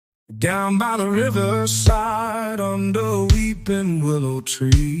Down by the riverside under a weeping willow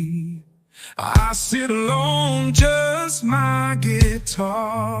tree, I sit alone, just my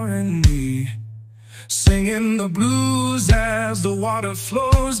guitar and me, singing the blues as the water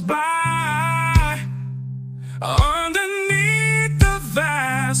flows by, underneath the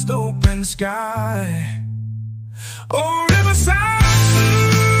vast open sky. Oh, Riverside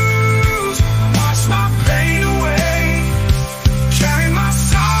Blues, wash my pain away, carry my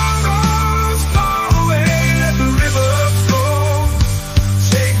sorrows far away, let the river flow,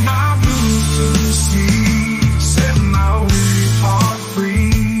 take my blues to the sea, set my weary heart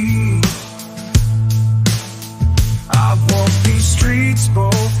free. I've walked these streets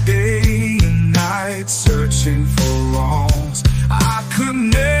both day and night, searching for wrongs I could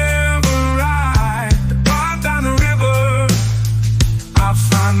never right. Down the river, I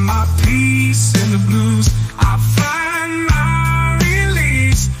find my peace in the blues, I find my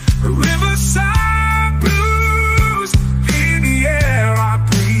release. Riverside Blues, in the air I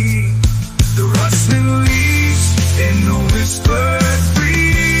breathe, the rustling leaves in the whispered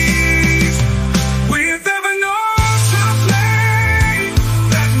breeze. With every note I play,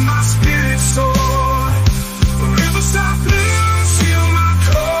 let my spirit soar. Riverside Blues, feel my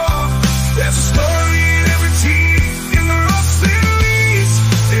core. There's a story in every tear, in the rustling leaves,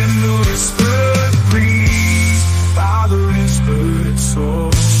 in the whispered breeze, by the whispered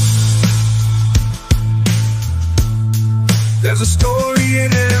source. There's a story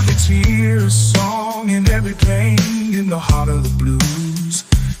in every tear, a song in every pain, in the heart of the blues.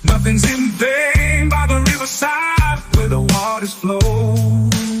 Nothing's in vain by the riverside where the waters flow.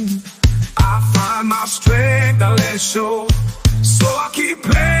 I find my strength, I let it show, so I keep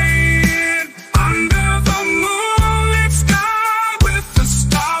playing under the moonlit sky with the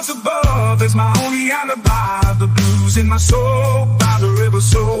stars above. There's my only alibi, the blues in my soul, by the river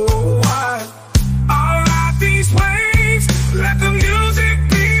so wide. I'll ride these waves, let the music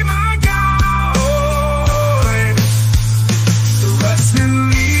be my guide. The rustling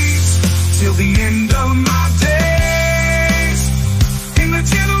leaves till the end of my